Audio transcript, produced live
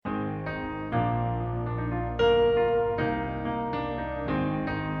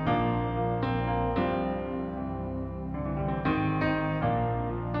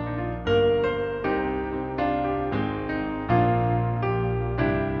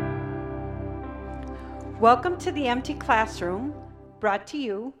Welcome to the Empty Classroom, brought to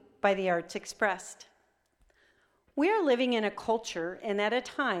you by the Arts Expressed. We are living in a culture and at a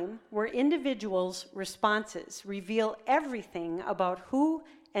time where individuals' responses reveal everything about who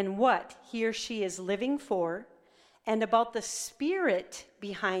and what he or she is living for and about the spirit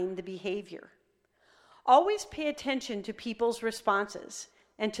behind the behavior. Always pay attention to people's responses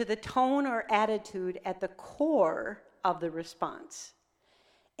and to the tone or attitude at the core of the response.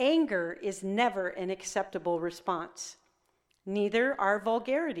 Anger is never an acceptable response. Neither are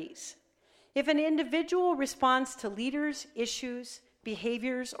vulgarities. If an individual responds to leaders, issues,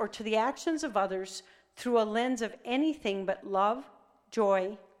 behaviors, or to the actions of others through a lens of anything but love,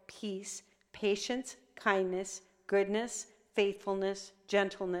 joy, peace, patience, kindness, goodness, faithfulness,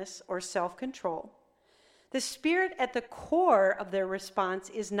 gentleness, or self-control, the spirit at the core of their response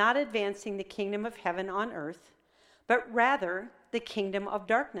is not advancing the kingdom of heaven on earth, but rather the kingdom of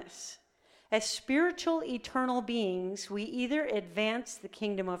darkness. As spiritual, eternal beings, we either advance the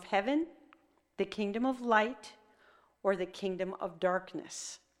kingdom of heaven, the kingdom of light, or the kingdom of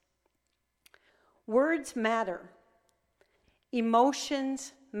darkness. Words matter.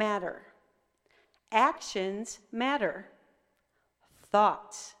 Emotions matter. Actions matter.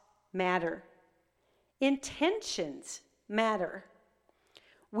 Thoughts matter. Intentions matter.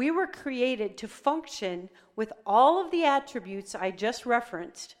 We were created to function with all of the attributes I just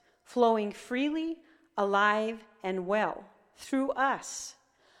referenced, flowing freely, alive, and well through us.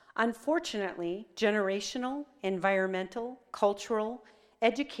 Unfortunately, generational, environmental, cultural,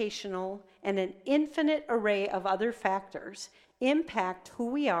 educational, and an infinite array of other factors impact who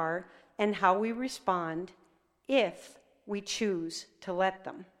we are and how we respond if we choose to let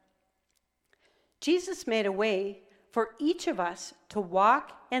them. Jesus made a way for each of us to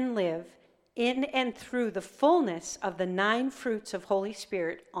walk and live in and through the fullness of the 9 fruits of Holy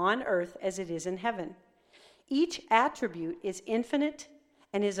Spirit on earth as it is in heaven. Each attribute is infinite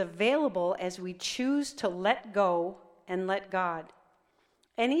and is available as we choose to let go and let God.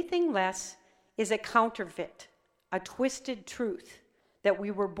 Anything less is a counterfeit, a twisted truth that we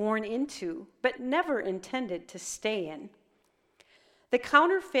were born into but never intended to stay in. The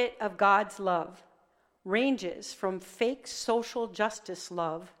counterfeit of God's love ranges from fake social justice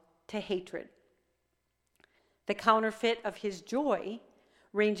love to hatred. The counterfeit of his joy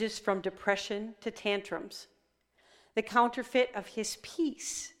ranges from depression to tantrums. The counterfeit of his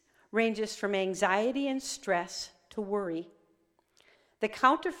peace ranges from anxiety and stress to worry. The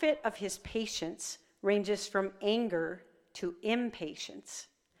counterfeit of his patience ranges from anger to impatience.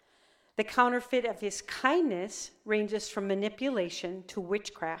 The counterfeit of his kindness ranges from manipulation to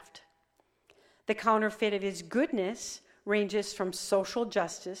witchcraft. The counterfeit of his goodness ranges from social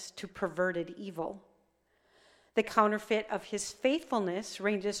justice to perverted evil. The counterfeit of his faithfulness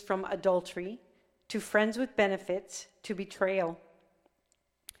ranges from adultery to friends with benefits to betrayal.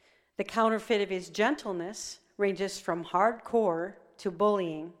 The counterfeit of his gentleness ranges from hardcore to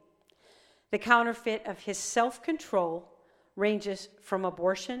bullying. The counterfeit of his self-control ranges from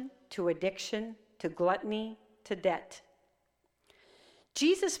abortion to addiction to gluttony to debt.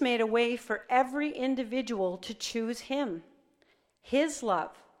 Jesus made a way for every individual to choose him, his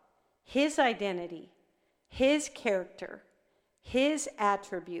love, his identity, his character, his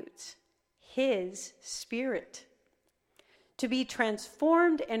attributes, his spirit, to be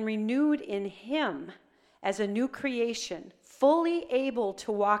transformed and renewed in him as a new creation, fully able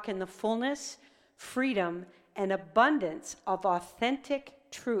to walk in the fullness, freedom, and abundance of authentic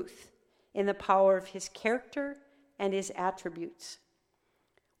truth in the power of his character and his attributes.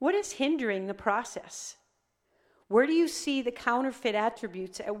 What is hindering the process? Where do you see the counterfeit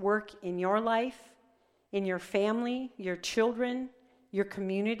attributes at work in your life, in your family, your children, your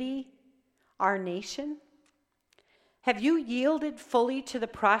community, our nation? Have you yielded fully to the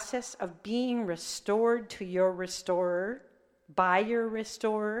process of being restored to your restorer, by your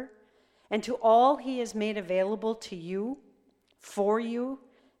restorer, and to all he has made available to you, for you,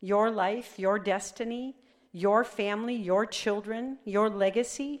 your life, your destiny, your family, your children, your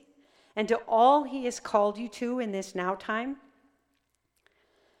legacy, and to all he has called you to in this now time?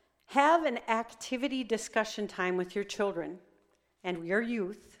 Have an activity discussion time with your children and your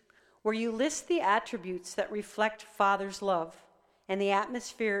youth where you list the attributes that reflect Father's love and the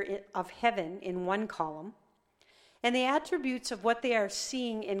atmosphere of heaven in one column, and the attributes of what they are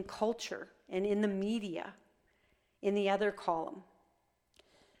seeing in culture and in the media in the other column.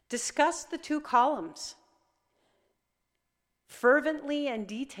 Discuss the 2 columns fervently and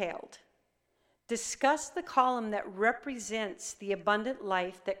detailed. Discuss the column that represents the abundant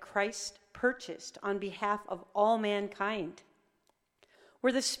life that Christ purchased on behalf of all mankind.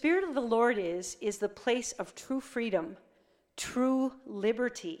 Where the Spirit of the Lord is the place of true freedom, true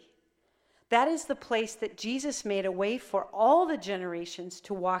liberty. That is the place that Jesus made a way for all the generations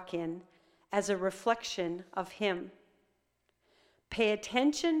to walk in as a reflection of him. Pay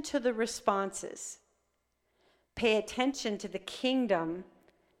attention to the responses. Pay attention to the kingdom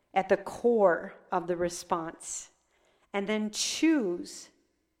at the core of the response. And then choose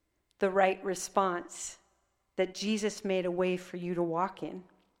the right response that Jesus made a way for you to walk in.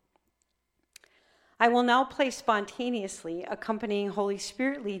 I will now play spontaneously, accompanying Holy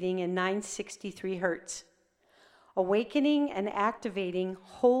Spirit leading in 963 Hertz, awakening and activating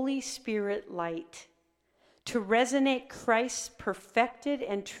Holy Spirit light to resonate Christ's perfected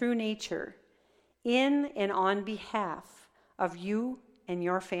and true nature in and on behalf of you and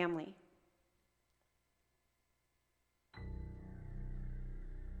your family.